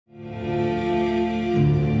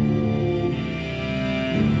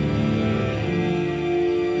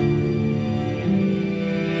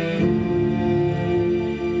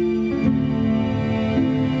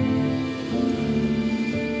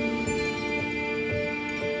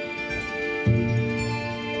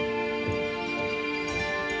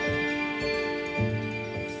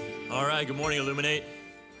Hi, good morning, Illuminate.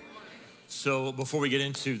 So before we get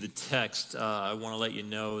into the text, I want to let you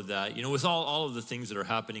know that, with all of the things that are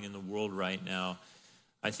happening in the world right now,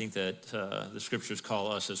 I think that the scriptures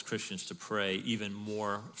call us as Christians to pray even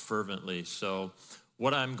more fervently. So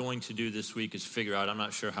what I'm going to do this week is figure out, I'm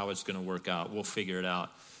not sure how it's going to work out. We'll figure it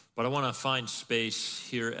out. But I want to find space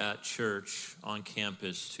here at church on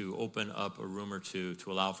campus to open up a room or two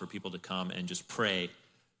to allow for people to come and just pray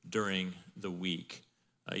during the week.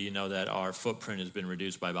 You know that our footprint has been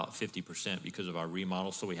reduced by about 50% because of our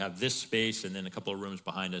remodel. So we have this space and then a couple of rooms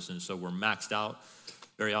behind us. And so we're maxed out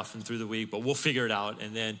very often through the week, but we'll figure it out.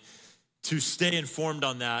 And then to stay informed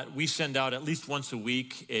on that, we send out at least once a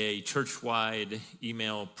week a church-wide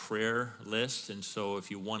email prayer list. And so if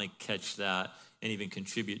you want to catch that and even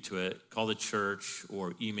contribute to it, call the church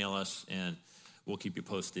or email us and we'll keep you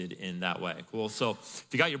posted in that way. Cool. So if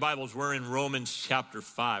you got your Bibles, we're in Romans chapter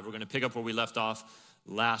 5. We're going to pick up where we left off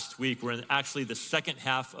last week. We're in actually the second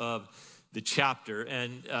half of the chapter.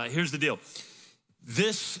 And here's the deal.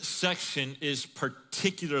 This section is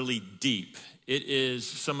particularly deep. It is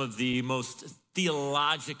some of the most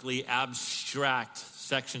theologically abstract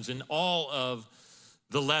sections in all of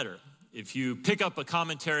the letter. If you pick up a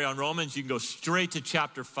commentary on Romans, you can go straight to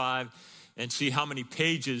chapter 5 and see how many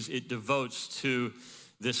pages it devotes to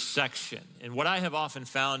this section. And what I have often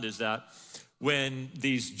found is that when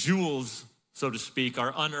these jewels, so to speak,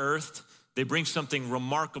 are unearthed, they bring something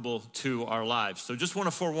remarkable to our lives. So just want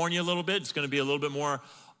to forewarn you a little bit. It's going to be a little bit more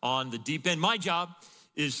on the deep end. My job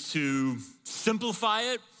is to simplify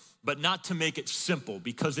it, but not to make it simple,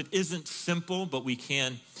 because it isn't simple, but we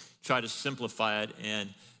can try to simplify it and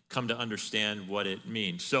come to understand what it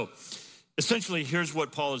means. So essentially, here's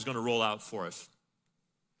what Paul is going to roll out for us.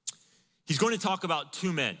 He's going to talk about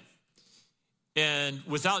two men. And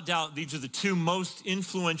without doubt, these are the two most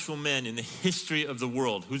influential men in the history of the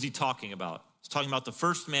world. Who's he talking about? He's talking about the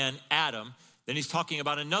first man, Adam. Then he's talking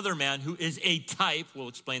about another man who is a type, we'll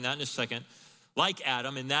explain that in a second, like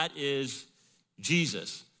Adam, and that is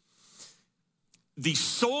Jesus. The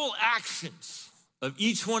sole actions of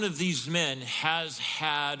each one of these men has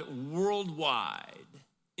had worldwide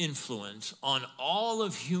influence on all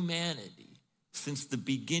of humanity since the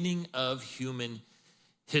beginning of human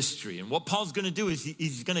history. And what Paul's going to do is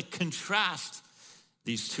he's going to contrast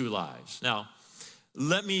these two lives. Now,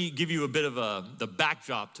 let me give you a bit of the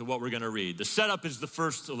backdrop to what we're going to read. The setup is the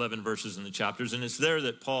first 11 verses in the chapters, and it's there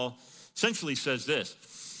that Paul essentially says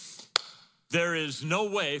this: there is no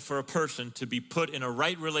way for a person to be put in a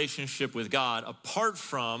right relationship with God apart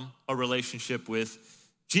from a relationship with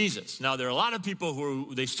Jesus. Now, there are a lot of people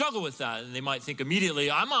who they struggle with that, and they might think immediately,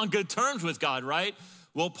 I'm on good terms with God, right?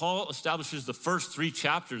 Well, Paul establishes the first 3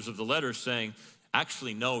 chapters of the letter saying,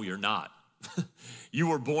 actually, no, you're not. You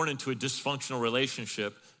were born into a dysfunctional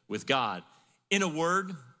relationship with God. In a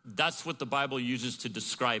word, that's what the Bible uses to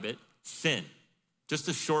describe it: sin. Just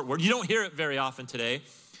a short word. You don't hear it very often today,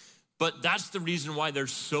 but that's the reason why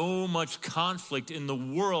there's so much conflict in the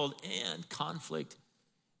world and conflict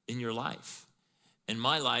in your life and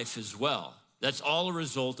my life as well. That's all a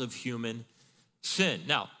result of human sin.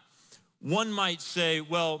 Now, one might say,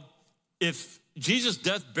 well, if Jesus'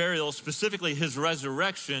 death, burial, specifically his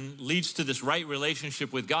resurrection, leads to this right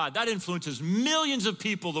relationship with God, that influences millions of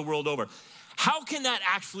people the world over. How can that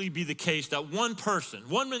actually be the case that one person,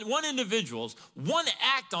 one individual's, one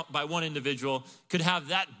act by one individual could have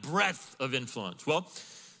that breadth of influence? Well,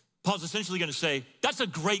 Paul's essentially going to say, that's a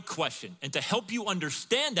great question. And to help you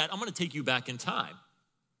understand that, I'm going to take you back in time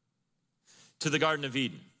to the Garden of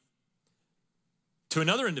Eden, to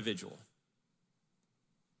another individual,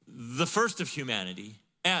 the first of humanity,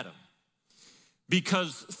 Adam.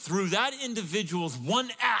 Because through that individual's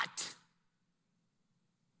one act,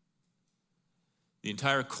 the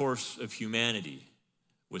entire course of humanity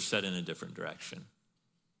was set in a different direction.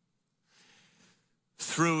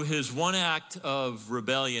 Through his one act of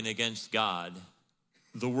rebellion against God,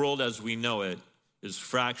 the world as we know it is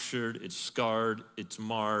fractured, it's scarred, it's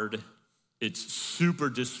marred, it's super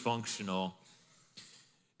dysfunctional.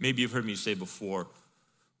 Maybe you've heard me say before,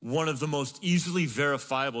 one of the most easily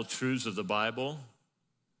verifiable truths of the Bible: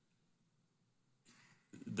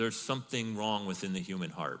 there's something wrong within the human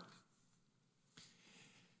heart.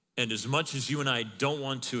 And as much as you and I don't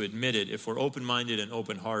want to admit it, if we're open-minded and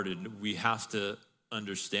open-hearted, we have to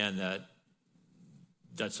understand that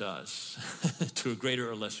that's us to a greater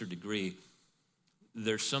or lesser degree.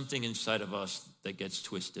 There's something inside of us that gets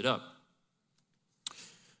twisted up. I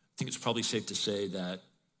think it's probably safe to say that,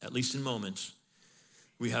 at least in moments,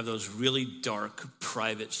 we have those really dark,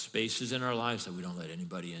 private spaces in our lives that we don't let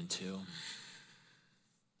anybody into.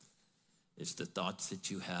 It's the thoughts that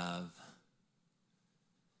you have.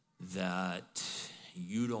 that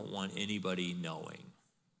you don't want anybody knowing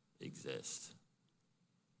exist.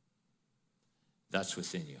 That's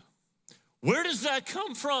within you. Where does that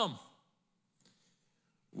come from?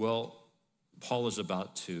 Well, Paul is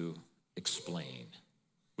about to explain.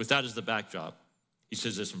 With that as the backdrop, he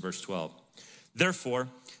says this in verse 12. Therefore,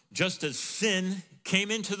 just as sin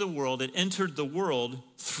came into the world, it entered the world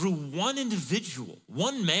through one individual,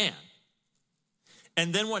 one man.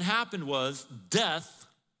 And then what happened was death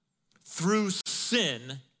through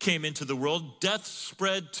sin came into the world. Death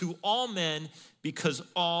spread to all men because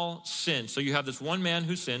all sinned. So you have this one man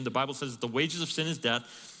who sinned. The Bible says that the wages of sin is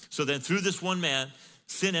death. So then through this one man,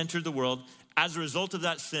 sin entered the world. As a result of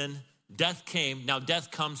that sin, death came. Now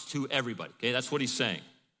death comes to everybody. Okay, that's what he's saying.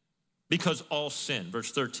 Because all sin.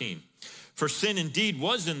 Verse 13. For sin indeed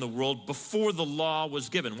was in the world before the law was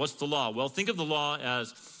given. What's the law? Well, think of the law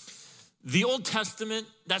as the Old Testament.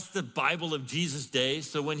 That's the Bible of Jesus' day.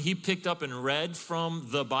 So when he picked up and read from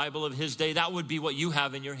the Bible of his day, that would be what you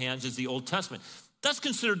have in your hands is the Old Testament. That's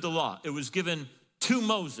considered the law. It was given to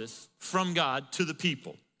Moses from God to the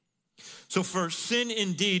people. So for sin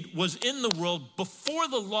indeed was in the world before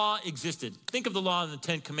the law existed. Think of the law and the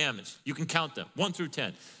 10 commandments. You can count them, 1 through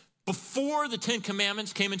 10. Before the 10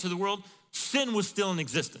 commandments came into the world, sin was still in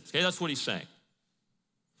existence. Okay, that's what he's saying.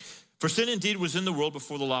 For sin indeed was in the world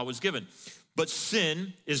before the law was given. But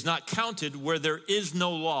sin is not counted where there is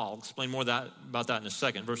no law. I'll explain more about that in a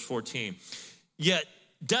second. Verse 14. Yet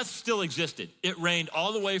death still existed. It reigned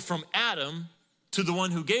all the way from Adam to the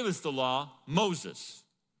one who gave us the law, Moses.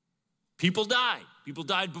 People died. People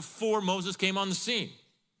died before Moses came on the scene.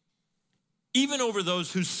 Even over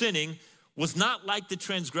those whose sinning was not like the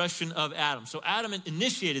transgression of Adam. So Adam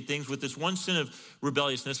initiated things with this one sin of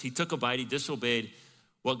rebelliousness. He took a bite. He disobeyed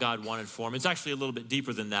what God wanted for him. It's actually a little bit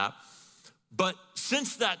deeper than that. But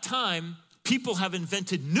since that time, people have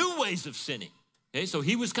invented new ways of sinning. Okay, so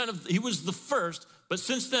he was the first. But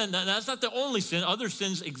since then, that's not the only sin. Other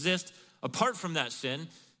sins exist apart from that sin.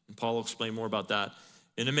 And Paul will explain more about that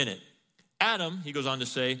in a minute. Adam, he goes on to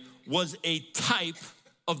say, was a type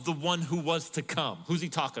of the one who was to come. Who's he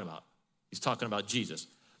talking about? He's talking about Jesus.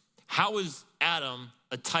 How is Adam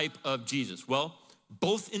a type of Jesus? Well,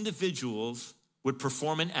 both individuals would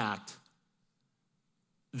perform an act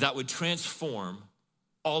that would transform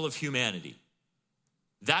all of humanity.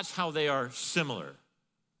 That's how they are similar.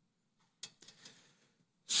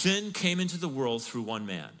 Sin came into the world through one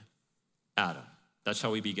man, Adam. That's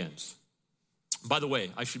how he begins. By the way,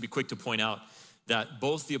 I should be quick to point out that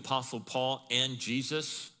both the Apostle Paul and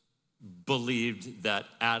Jesus believed that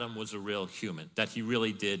Adam was a real human, that he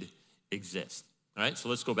really did exist. All right, so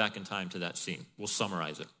let's go back in time to that scene. We'll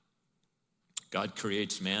summarize it. God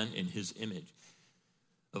creates man in his image.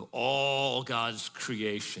 Of all God's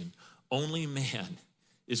creation, only man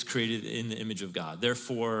is created in the image of God.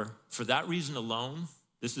 Therefore, for that reason alone,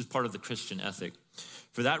 this is part of the Christian ethic.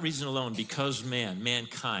 For that reason alone, because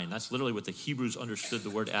mankind, that's literally what the Hebrews understood the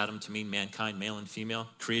word Adam to mean, mankind, male and female,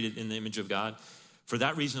 created in the image of God. For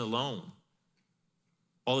that reason alone,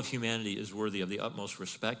 all of humanity is worthy of the utmost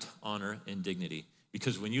respect, honor, and dignity.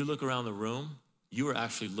 Because when you look around the room, you are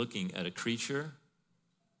actually looking at a creature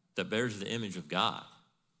that bears the image of God,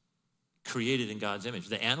 created in God's image.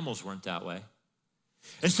 The animals weren't that way.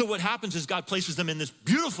 And so what happens is God places them in this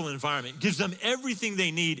beautiful environment, gives them everything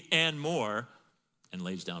they need and more, and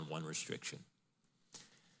lays down one restriction.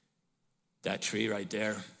 That tree right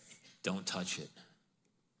there, don't touch it.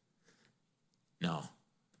 No,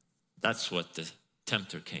 that's what the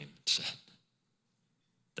tempter came and said.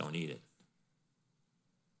 Don't eat it.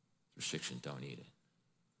 Restriction, don't eat it.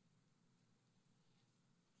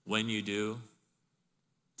 When you do,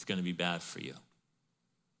 it's going to be bad for you.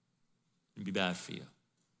 It'll be bad for you.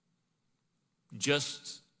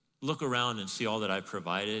 Just look around and see all that I've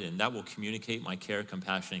provided, and that will communicate my care,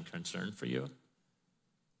 compassion, and concern for you.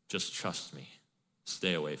 Just trust me.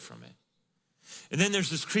 Stay away from it. And then there's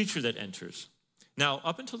this creature that enters. Now,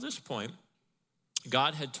 up until this point,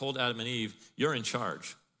 God had told Adam and Eve, you're in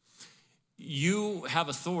charge. You have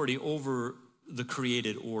authority over the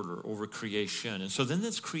created order, over creation. And so then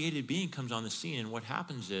this created being comes on the scene, and what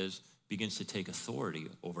happens is begins to take authority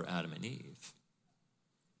over Adam and Eve.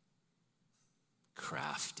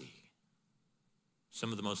 Crafty.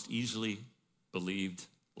 Some of the most easily believed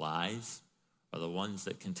lies are the ones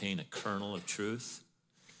that contain a kernel of truth.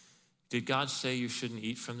 Did God say you shouldn't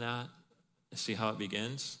eat from that? See how it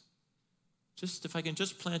begins? Just if I can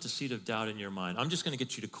just plant a seed of doubt in your mind, I'm just going to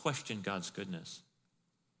get you to question God's goodness.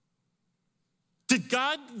 Did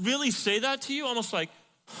God really say that to you? Almost like,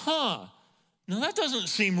 no, that doesn't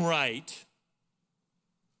seem right.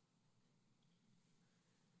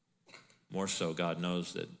 More so, God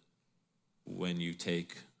knows that when you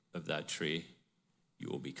take of that tree, you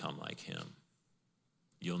will become like him.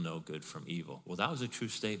 You'll know good from evil. Well, that was a true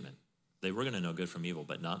statement. They were going to know good from evil,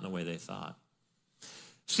 but not in the way they thought.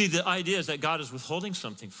 See, the idea is that God is withholding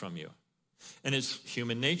something from you. And it's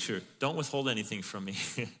human nature. Don't withhold anything from me.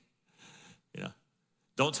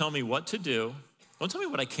 Don't tell me what to do. Don't tell me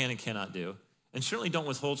what I can and cannot do. And certainly don't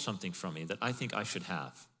withhold something from me that I think I should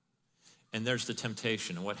have. And there's the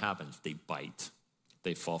temptation. And what happens? They bite.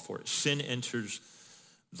 They fall for it. Sin enters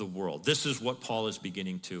the world. This is what Paul is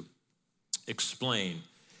beginning to explain.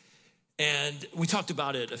 And we talked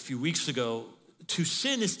about it a few weeks ago. To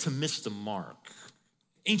sin is to miss the mark.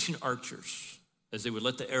 Ancient archers, as they would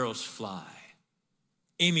let the arrows fly,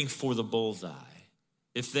 aiming for the bullseye.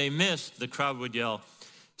 If they missed, the crowd would yell,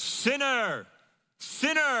 "Sinner!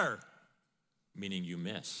 Sinner!" Meaning you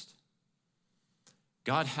missed.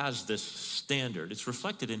 God has this standard. It's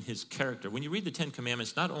reflected in his character. When you read the Ten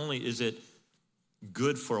Commandments, not only is it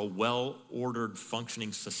good for a well-ordered,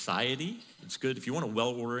 functioning society, it's good if you want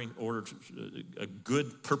a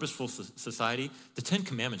good, purposeful society. The Ten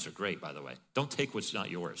Commandments are great, by the way. Don't take what's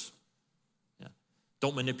not yours. Yeah.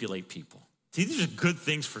 Don't manipulate people. See, these are good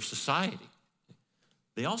things for society.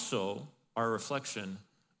 They also are a reflection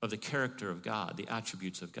of the character of God, the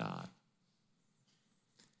attributes of God.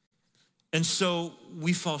 And so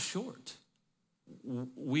we fall short.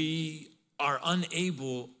 We are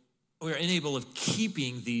unable of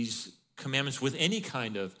keeping these commandments with any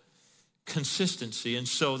kind of consistency. And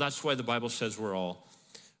so that's why the Bible says we're all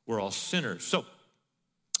sinners. So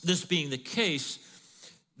this being the case,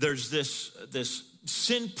 there's this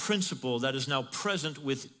sin principle that is now present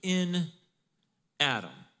within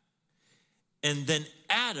Adam. And then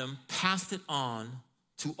Adam passed it on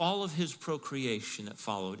to all of his procreation that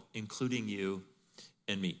followed, including you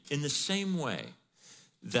and me. In the same way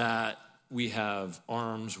that we have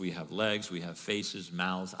arms, we have legs, we have faces,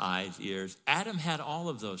 mouths, eyes, ears. Adam had all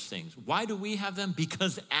of those things. Why do we have them?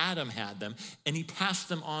 Because Adam had them, and he passed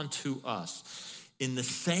them on to us. In the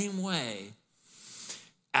same way,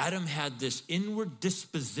 Adam had this inward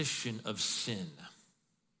disposition of sin,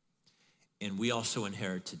 and we also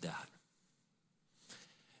inherited that.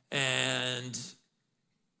 And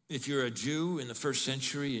if you're a Jew in the first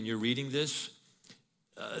century and you're reading this,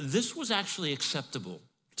 this was actually acceptable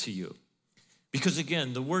to you. Because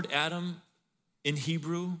again, the word Adam in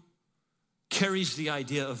Hebrew carries the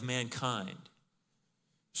idea of mankind.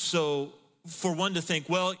 So for one to think,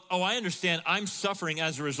 well, I understand I'm suffering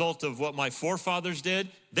as a result of what my forefathers did.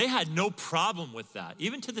 They had no problem with that,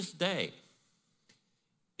 even to this day.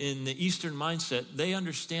 In the Eastern mindset, they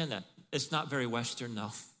understand that. It's not very Western,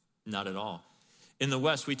 no, not at all. In the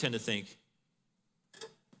West, we tend to think,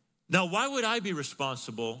 now why would I be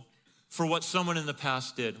responsible for what someone in the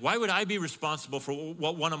past did? Why would I be responsible for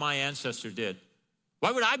what one of my ancestors did?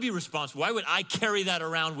 Why would I be responsible? Why would I carry that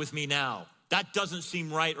around with me now? That doesn't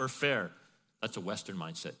seem right or fair. That's a Western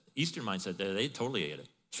mindset. Eastern mindset, they totally ate it.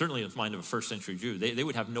 Certainly in the mind of a first century Jew, they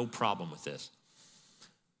would have no problem with this.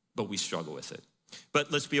 But we struggle with it.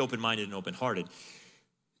 But let's be open-minded and open-hearted.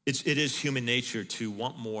 It is human nature to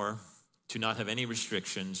want more, to not have any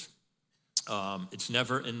restrictions. It's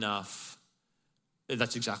never enough.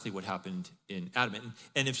 That's exactly what happened in Adam.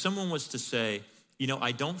 And if someone was to say,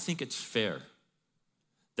 I don't think it's fair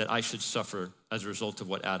that I should suffer as a result of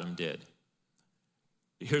what Adam did,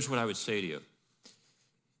 here's what I would say to you.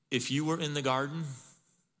 If you were in the garden,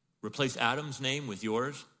 replace Adam's name with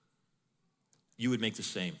yours, you would make the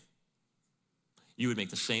same. You would make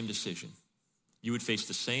the same decision. You would face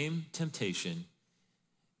the same temptation,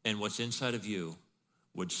 and what's inside of you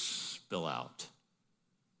would spill out.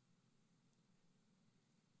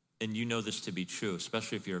 And you know this to be true,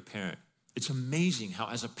 especially if you're a parent. It's amazing how,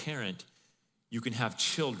 as a parent, you can have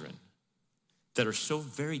children that are so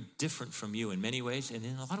very different from you in many ways, and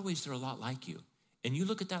in a lot of ways, they're a lot like you. And you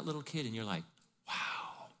look at that little kid, and you're like,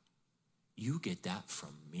 wow, you get that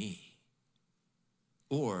from me.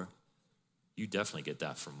 Or you definitely get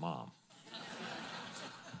that from mom,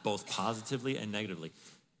 both positively and negatively.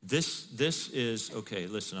 This is, okay,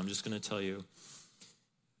 listen, I'm just going to tell you,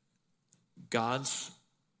 God's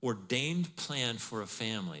ordained plan for a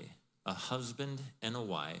family, a husband and a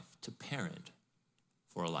wife to parent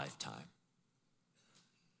for a lifetime.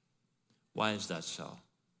 Why is that so?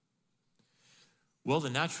 Well, the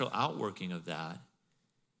natural outworking of that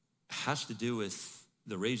has to do with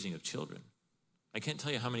the raising of children. I can't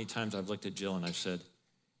tell you how many times I've looked at Jill and I've said,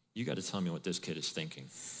 you got to tell me what this kid is thinking,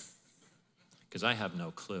 because I have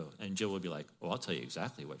no clue. And Jill will be like, well, I'll tell you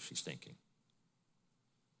exactly what she's thinking.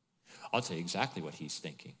 I'll tell you exactly what he's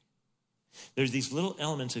thinking. There's these little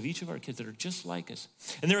elements of each of our kids that are just like us.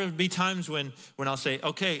 And there will be times when I'll say,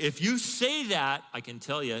 okay, if you say that, I can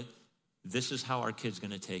tell you this is how our kid's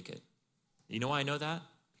going to take it. You know why I know that?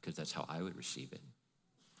 Because that's how I would receive it.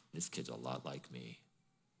 This kid's a lot like me.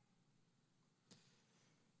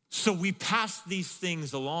 So we pass these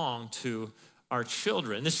things along to our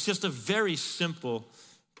children. This is just a very simple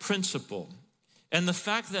principle. And the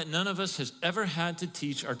fact that none of us has ever had to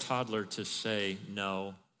teach our toddler to say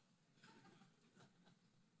no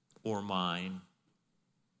or mine.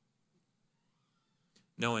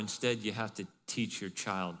 No, instead you have to teach your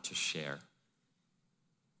child to share.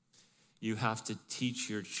 You have to teach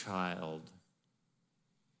your child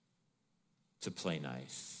to play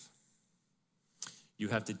nice. You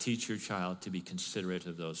have to teach your child to be considerate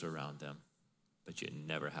of those around them, but you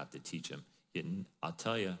never have to teach them. I'll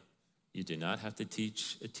tell you, you do not have to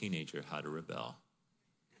teach a teenager how to rebel.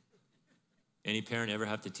 Any parent ever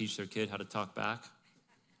have to teach their kid how to talk back?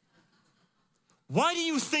 Why do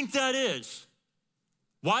you think that is?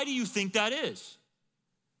 Why do you think that is?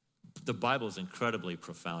 The Bible is incredibly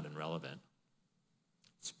profound and relevant.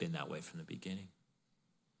 It's been that way from the beginning.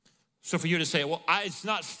 So for you to say, well, it's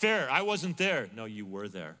not fair, I wasn't there. No, you were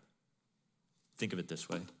there. Think of it this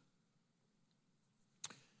way.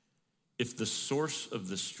 If the source of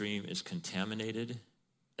the stream is contaminated,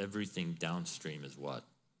 everything downstream is what?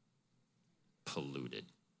 Polluted.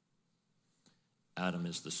 Adam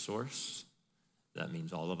is the source. That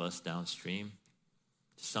means all of us downstream,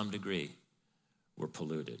 to some degree, we're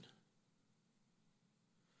polluted.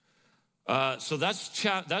 So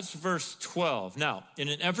that's verse 12. Now, in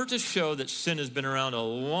an effort to show that sin has been around a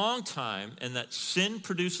long time and that sin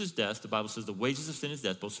produces death, the Bible says the wages of sin is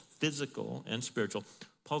death, both physical and spiritual.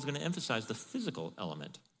 Paul's going to emphasize the physical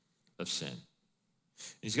element of sin. And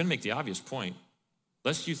he's going to make the obvious point.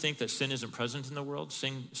 Lest you think that sin isn't present in the world,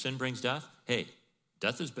 sin brings death. Hey,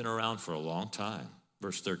 death has been around for a long time.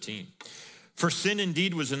 Verse 13. For sin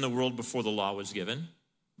indeed was in the world before the law was given,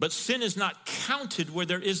 but sin is not counted where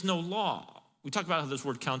there is no law. We talked about how this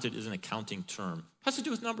word counted is an accounting term. It has to do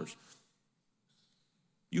with numbers.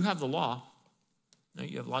 You have the law.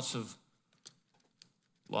 You have lots of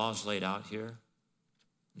laws laid out here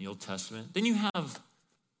in the Old Testament. Then you have,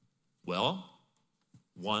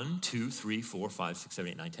 1, 2, 3, 4, 5, 6,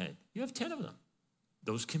 7, 8, 9, 10. You have 10 of them.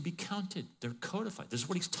 Those can be counted. They're codified. This is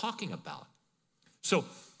what he's talking about. So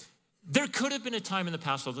there could have been a time in the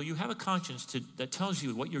past, although you have a conscience that tells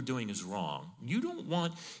you what you're doing is wrong. You don't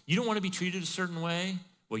want to be treated a certain way.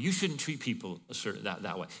 Well, you shouldn't treat people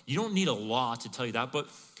that way. You don't need a law to tell you that. But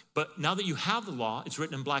now that you have the law, it's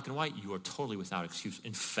written in black and white, you are totally without excuse.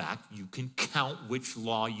 In fact, you can count which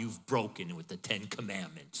law you've broken with the 10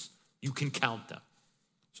 commandments. You can count them.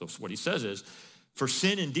 So what he says is, for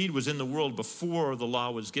sin indeed was in the world before the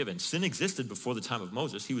law was given. Sin existed before the time of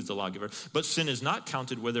Moses. He was the lawgiver. But sin is not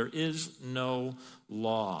counted where there is no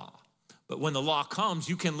law. But when the law comes,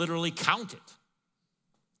 you can literally count it.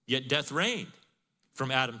 Yet death reigned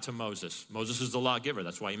from Adam to Moses. Moses is the lawgiver.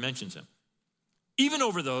 That's why he mentions him. Even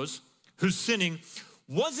over those whose sinning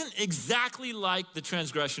wasn't exactly like the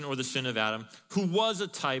transgression or the sin of Adam, who was a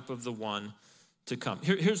type of the one to come.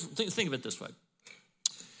 Think of it this way.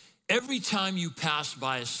 Every time you pass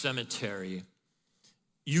by a cemetery,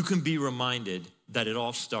 you can be reminded that it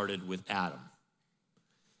all started with Adam.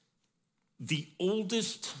 The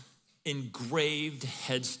oldest engraved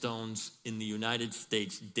headstones in the United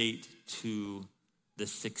States date to the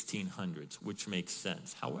 1600s, which makes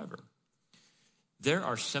sense. However, there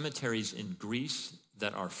are cemeteries in Greece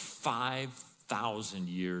that are 5,000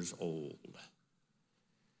 years old.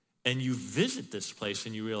 And you visit this place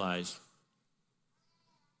and you realize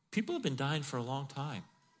people have been dying for a long time.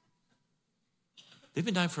 They've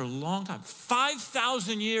been dying for a long time.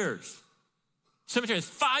 5,000 years. Cemetery is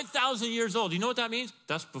 5,000 years old. You know what that means?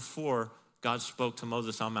 That's before God spoke to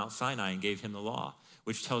Moses on Mount Sinai and gave him the law,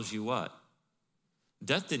 which tells you what?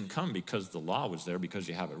 Death didn't come because the law was there because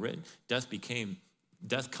you have it written. Death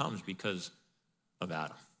comes because of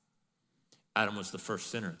Adam. Adam was the first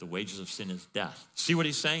sinner. The wages of sin is death. See what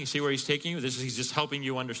he's saying? See where he's taking you? He's just helping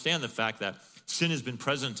you understand the fact that sin has been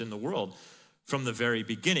present in the world from the very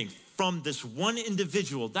beginning. From this one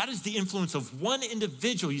individual, that is the influence of one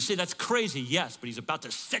individual. You say that's crazy. Yes, but he's about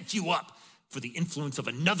to set you up for the influence of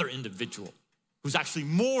another individual who's actually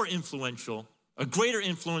more influential, a greater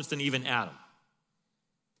influence than even Adam.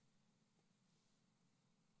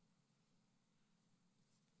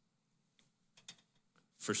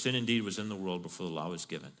 For sin indeed was in the world before the law was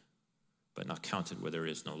given, but not counted where there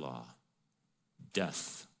is no law.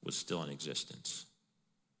 Death was still in existence.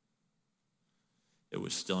 It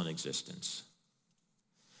was still in existence.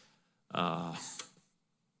 I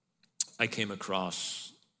came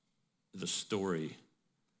across the story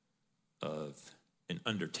of an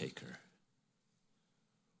undertaker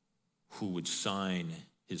who would sign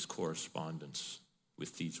his correspondence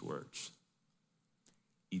with these words,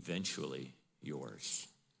 "Eventually yours."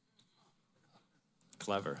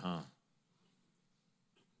 Clever, huh?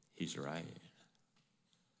 He's right.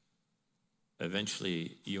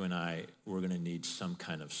 Eventually, you and I, we're going to need some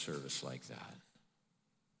kind of service like that.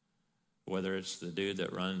 Whether it's the dude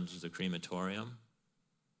that runs the crematorium,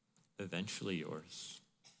 eventually yours,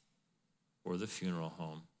 or the funeral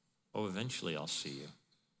home, oh, eventually I'll see you.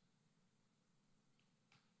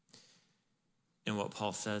 And what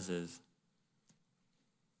Paul says is,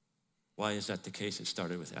 why is that the case? It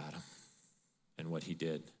started with Adam and what he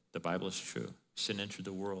did. The Bible is true. Sin entered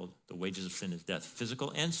the world. The wages of sin is death,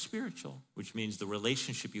 physical and spiritual, which means the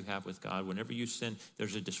relationship you have with God. Whenever you sin,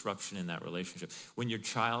 there's a disruption in that relationship. When your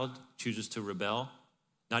child chooses to rebel,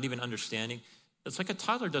 not even understanding, it's like a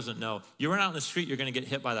toddler doesn't know. You run out in the street, you're going to get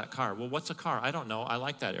hit by that car. Well, what's a car? I don't know. I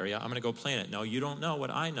like that area. I'm going to go play in it. No, you don't know what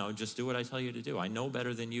I know. Just do what I tell you to do. I know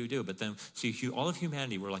better than you do. But then, see, all of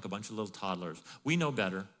humanity, we're like a bunch of little toddlers. We know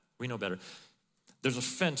better. We know better. There's a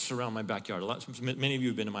fence around my backyard. Many of you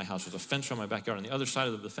have been to my house. There's a fence around my backyard. On the other side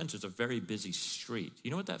of the fence is a very busy street.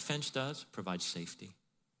 You know what that fence does? Provides safety.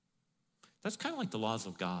 That's kind of like the laws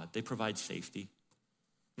of God. They provide safety.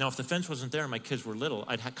 Now, if the fence wasn't there and my kids were little,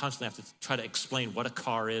 I'd constantly have to try to explain what a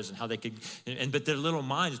car is and how they could, but their little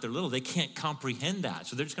minds, they're little, they can't comprehend that.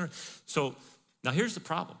 So they're just so now here's the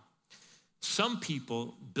problem. Some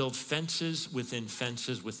people build fences within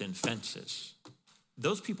fences within fences.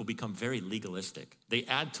 Those people become very legalistic. They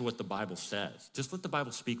add to what the Bible says. Just let the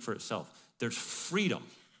Bible speak for itself. There's freedom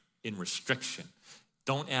in restriction.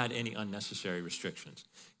 Don't add any unnecessary restrictions.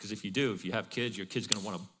 Because if you do, if you have kids, your kid's gonna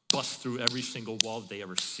wanna bust through every single wall that they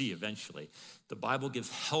ever see eventually. The Bible gives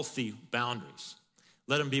healthy boundaries.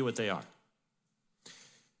 Let them be what they are.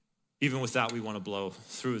 Even with that, we wanna blow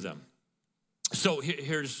through them. So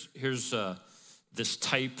here's this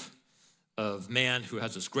type of man who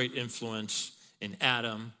has this great influence in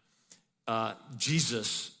Adam.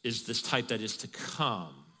 Jesus is this type that is to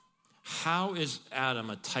come. How is Adam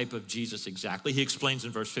a type of Jesus exactly? He explains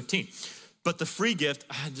in verse 15. But the free gift,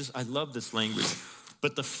 I love this language.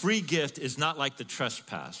 But the free gift is not like the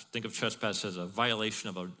trespass. Think of trespass as a violation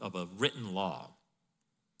of a written law.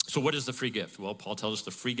 So what is the free gift? Well, Paul tells us the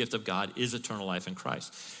free gift of God is eternal life in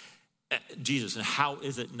Christ. Jesus, and how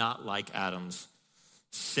is it not like Adam's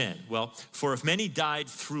sin? Well, for if many died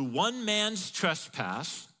through one man's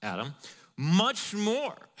trespass, Adam, much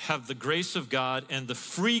more have the grace of God and the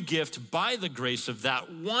free gift by the grace of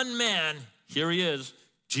that one man, here he is,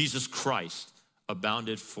 Jesus Christ,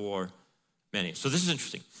 abounded for many. So this is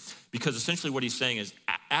interesting because essentially what he's saying is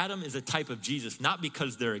Adam is a type of Jesus, not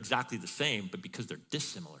because they're exactly the same, but because they're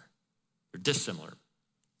dissimilar. They're dissimilar.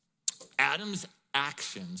 Adam's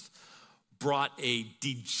actions brought a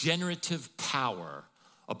degenerative power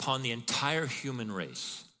upon the entire human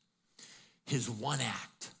race. His one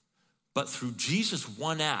act. But through Jesus'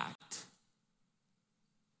 one act,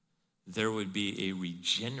 there would be a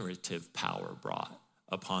regenerative power brought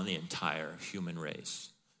upon the entire human race.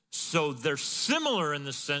 So they're similar in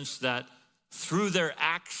the sense that through their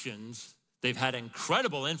actions, they've had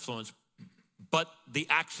incredible influence, but the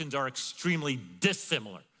actions are extremely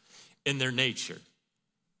dissimilar in their nature.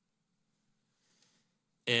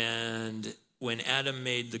 And when Adam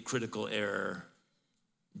made the critical error,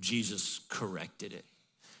 Jesus corrected it.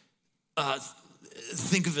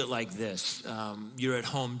 Think of it like this. You're at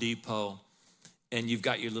Home Depot and you've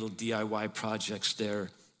got your little DIY projects there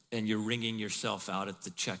and you're ringing yourself out at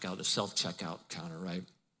the checkout, the self-checkout counter, right?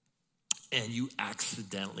 And you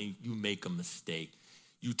make a mistake.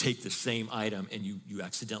 You take the same item and you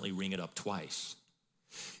accidentally ring it up twice.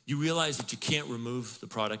 You realize that you can't remove the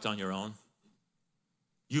product on your own.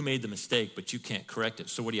 You made the mistake, but you can't correct it.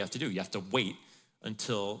 So what do you have to do? You have to wait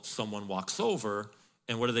until someone walks over,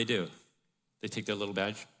 and what do? They take their little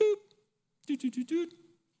badge, boop, doot, doot, doot, doot.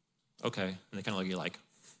 Okay, and they kind of look at you like,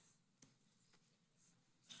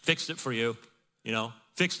 fixed it for you,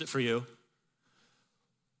 fixed it for you.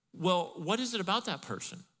 Well, what is it about that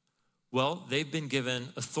person? Well, they've been given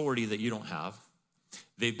authority that you don't have.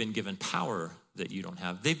 They've been given power that you don't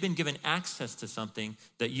have. They've been given access to something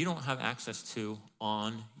that you don't have access to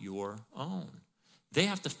on your own. They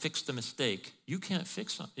have to fix the mistake. You can't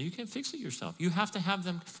fix it yourself. You have to have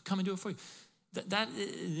them come and do it for you. That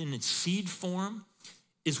in its seed form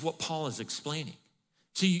is what Paul is explaining.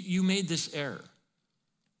 So you made this error.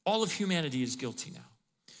 All of humanity is guilty now.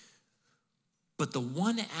 But the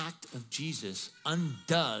one act of Jesus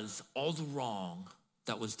undoes all the wrong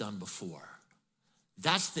that was done before.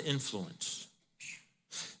 That's the influence.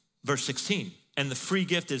 Verse 16, and the free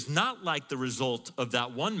gift is not like the result of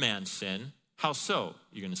that one man's sin. How so?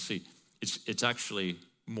 You're going to see. It's actually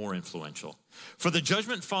more influential. For the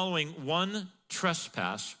judgment following one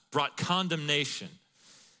trespass brought condemnation.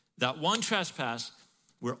 That one trespass,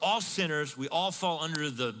 we're all sinners. We all fall under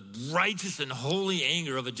the righteous and holy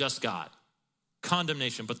anger of a just God.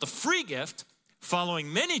 Condemnation. But the free gift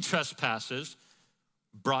following many trespasses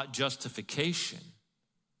brought justification.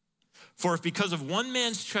 For if because of one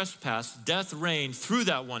man's trespass, death reigned through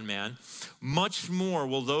that one man, much more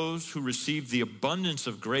will those who receive the abundance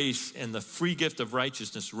of grace and the free gift of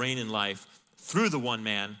righteousness reign in life through the one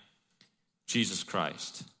man, Jesus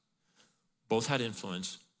Christ. Both had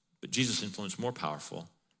influence, but Jesus' influence more powerful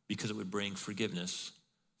because it would bring forgiveness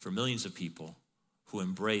for millions of people who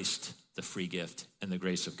embraced the free gift and the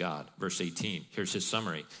grace of God. Verse 18, here's his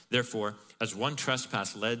summary. Therefore, as one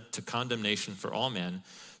trespass led to condemnation for all men,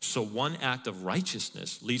 so one act of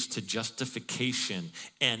righteousness leads to justification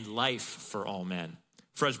and life for all men.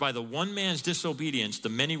 For as by the one man's disobedience, the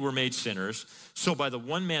many were made sinners, so by the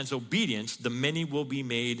one man's obedience, the many will be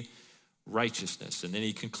made righteousness. And then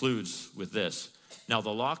he concludes with this. Now the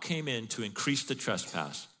law came in to increase the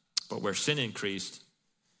trespass, but where sin increased,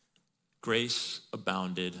 grace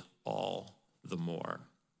abounded all the more.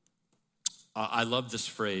 I love this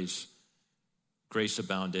phrase, grace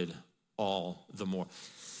abounded all the more.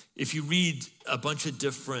 If you read a bunch of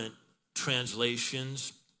different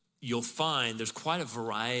translations, you'll find there's quite a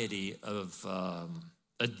variety of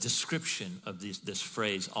a description of this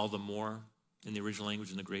phrase, all the more, in the original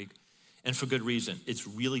language in the Greek. And for good reason. It's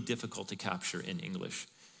really difficult to capture in English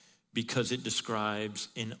because it describes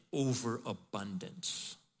an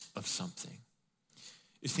overabundance of something.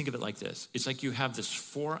 You think of it like this. It's like you have this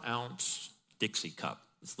 4-ounce Dixie cup,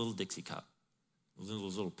 this little Dixie cup,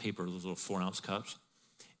 those little paper, those little 4-ounce cups.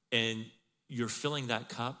 And you're filling that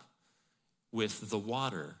cup with the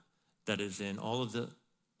water that is in all of the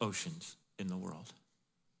oceans in the world.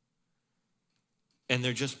 And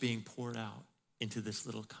they're just being poured out into this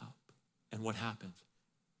little cup. And what happens?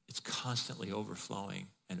 It's constantly overflowing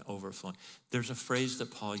and overflowing. There's a phrase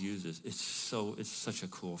that Paul uses. It's such a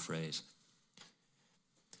cool phrase.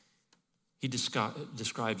 He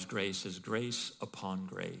describes grace as grace upon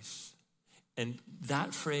grace. And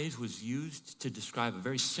that phrase was used to describe, a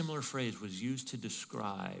very similar phrase was used to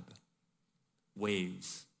describe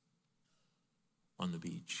waves on the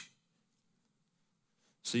beach.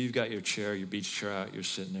 So you've got your chair, your beach chair out, you're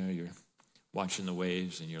sitting there, you're watching the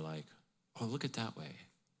waves, and you're like, oh, look at that wave.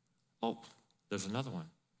 Oh, there's another one.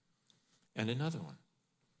 And another one.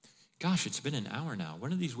 Gosh, it's been an hour now.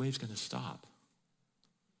 When are these waves going to stop?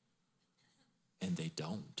 And they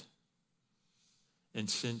don't. And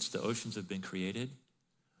since the oceans have been created,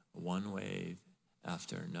 one wave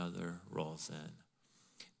after another rolls in.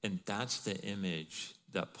 And that's the image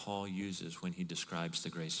that Paul uses when he describes the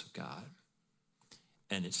grace of God.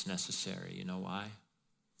 And it's necessary. You know why?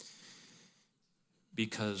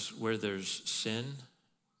 Because where there's sin,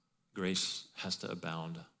 grace has to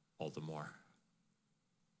abound all the more.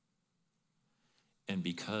 And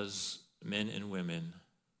because men and women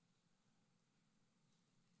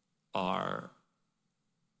are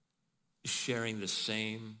sharing the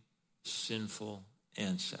same sinful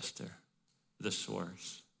ancestor, the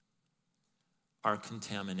source, our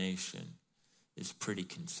contamination is pretty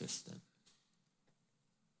consistent.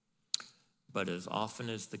 But as often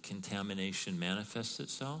as the contamination manifests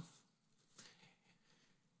itself,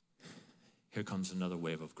 here comes another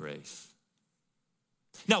wave of grace.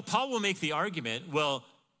 Now, Paul will make the argument, well,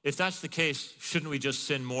 if that's the case, shouldn't we just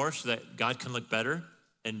sin more so that God can look better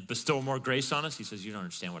and bestow more grace on us? He says, you don't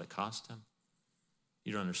understand what it cost him.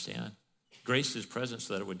 You don't understand. Grace is present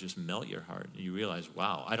so that it would just melt your heart. And you realize,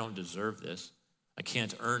 wow, I don't deserve this. I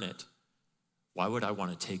can't earn it. Why would I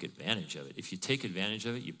want to take advantage of it? If you take advantage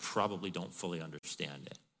of it, you probably don't fully understand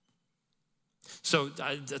it. So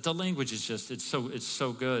the language is just, it's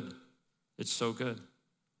so good. It's so good.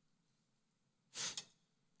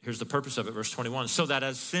 Here's the purpose of it, verse 21. So that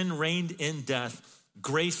as sin reigned in death,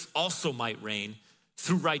 grace also might reign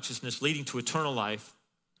through righteousness, leading to eternal life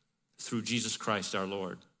through Jesus Christ our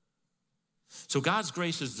Lord. So God's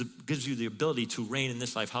grace gives you the ability to reign in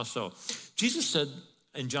this life. How so? Jesus said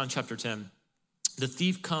in John chapter 10, the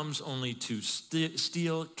thief comes only to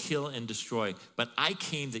steal, kill, and destroy. But I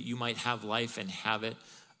came that you might have life and have it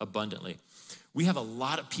abundantly. We have a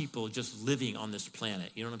lot of people just living on this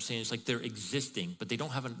planet. You know what I'm saying? It's like they're existing, but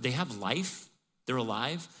they have life. They're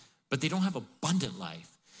alive, but they don't have abundant life.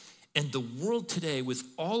 And the world today, with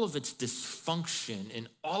all of its dysfunction and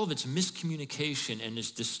all of its miscommunication and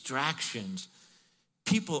its distractions,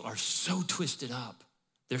 people are so twisted up.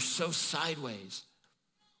 They're so sideways.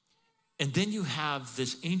 And then you have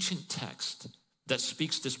this ancient text that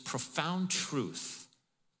speaks this profound truth,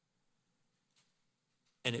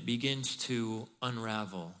 and it begins to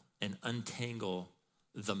unravel and untangle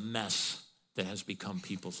the mess that has become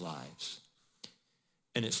people's lives.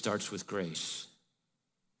 And it starts with grace.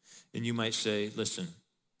 And you might say, listen,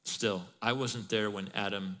 still, I wasn't there when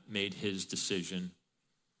Adam made his decision.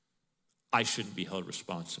 I shouldn't be held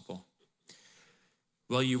responsible.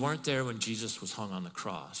 Well, you weren't there when Jesus was hung on the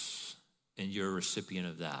cross, and you're a recipient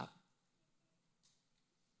of that.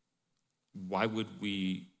 Why would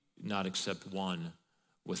we not accept one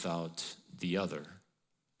without the other?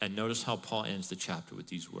 And notice how Paul ends the chapter with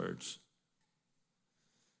these words.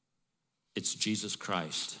 It's Jesus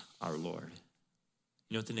Christ, our Lord.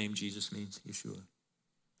 You know what the name Jesus means? Yeshua.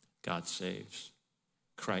 God saves.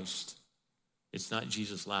 Christ. It's not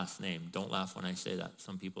Jesus' last name. Don't laugh when I say that.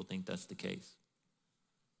 Some people think that's the case.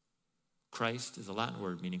 Christ is a Latin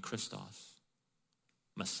word meaning Christos,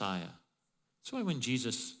 Messiah. That's why when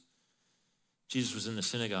Jesus was in the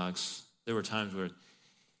synagogues, there were times where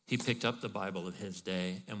he picked up the Bible of his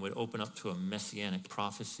day and would open up to a messianic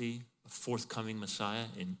prophecy, a forthcoming Messiah,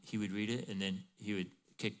 and he would read it, and then he would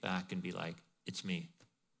kick back and be like, it's me.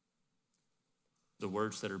 The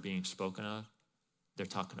words that are being spoken of, they're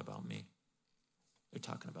talking about me. They're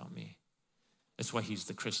talking about me. That's why he's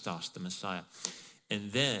the Christos, the Messiah.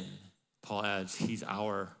 And then Paul adds, he's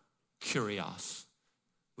our Kyrios,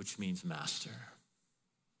 which means master.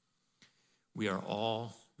 We are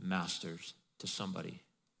all masters to somebody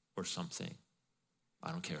or something.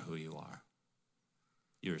 I don't care who you are.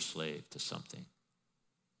 You're a slave to something.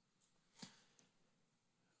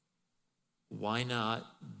 Why not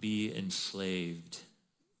be enslaved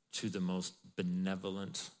to the most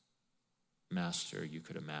benevolent master you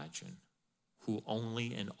could imagine, who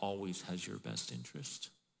only and always has your best interest?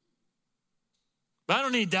 But I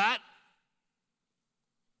don't need that.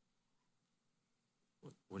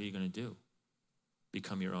 What are you going to do?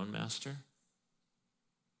 Become your own master?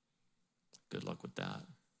 Good luck with that.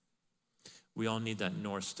 We all need that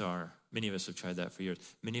North Star. Many of us have tried that for years.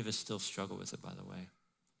 Many of us still struggle with it, by the way,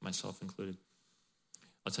 myself included.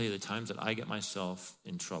 I'll tell you, the times that I get myself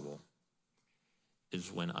in trouble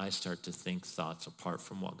is when I start to think thoughts apart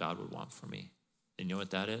from what God would want for me. And you know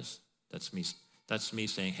what that is? That's me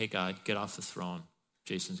saying, hey, God, get off the throne.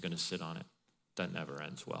 Jason's going to sit on it. That never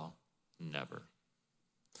ends well. Never.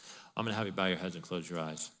 I'm going to have you bow your heads and close your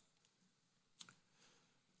eyes.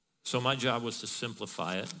 So my job was to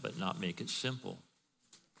simplify it, but not make it simple,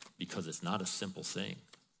 because it's not a simple thing.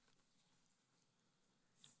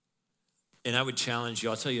 And I would challenge you,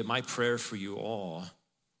 I'll tell you, my prayer for you all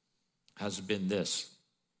has been this: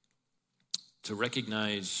 to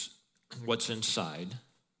recognize what's inside,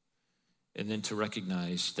 and then to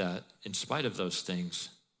recognize that in spite of those things,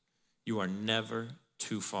 you are never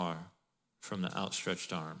too far from the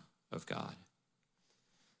outstretched arm of God.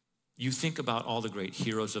 You think about all the great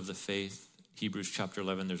heroes of the faith. Hebrews chapter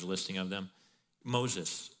 11, there's a listing of them.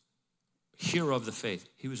 Moses, hero of the faith,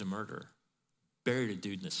 he was a murderer. Buried a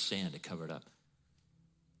dude in the sand to cover it up.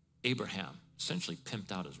 Abraham essentially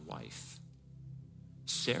pimped out his wife.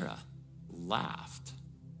 Sarah laughed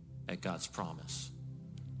at God's promise.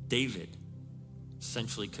 David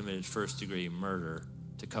essentially committed first-degree murder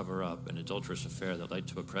to cover up an adulterous affair that led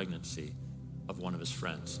to a pregnancy of one of his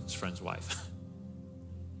friend's wife.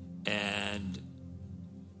 And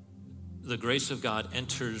the grace of God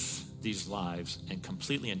enters these lives and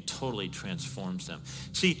completely and totally transforms them.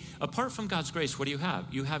 See, apart from God's grace, what do you have?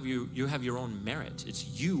 You have your own merit. It's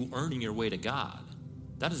you earning your way to God.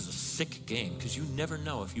 That is a sick game, because you never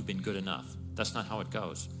know if you've been good enough. That's not how it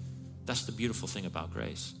goes. That's the beautiful thing about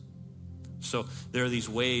grace. So there are these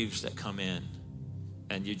waves that come in,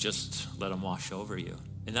 and you just let them wash over you.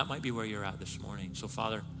 And that might be where you're at this morning. So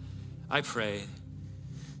Father, I pray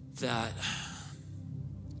that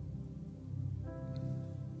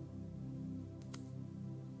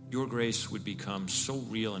your grace would become so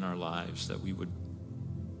real in our lives that we would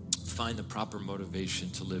find the proper motivation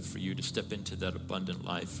to live for you, to step into that abundant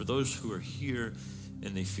life. For those who are here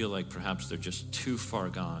and they feel like perhaps they're just too far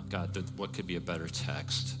gone, God, what could be a better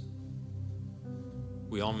text?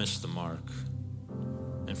 We all miss the mark.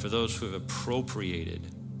 And for those who have appropriated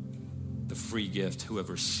the free gift, who have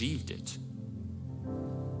received it,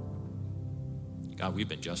 God, we've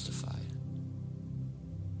been justified.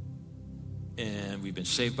 And we've been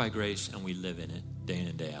saved by grace, and we live in it day in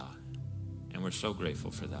and day out. And we're so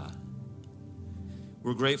grateful for that.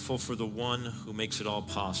 We're grateful for the one who makes it all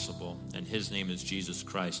possible, and his name is Jesus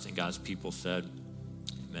Christ. And God's people said,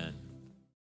 amen.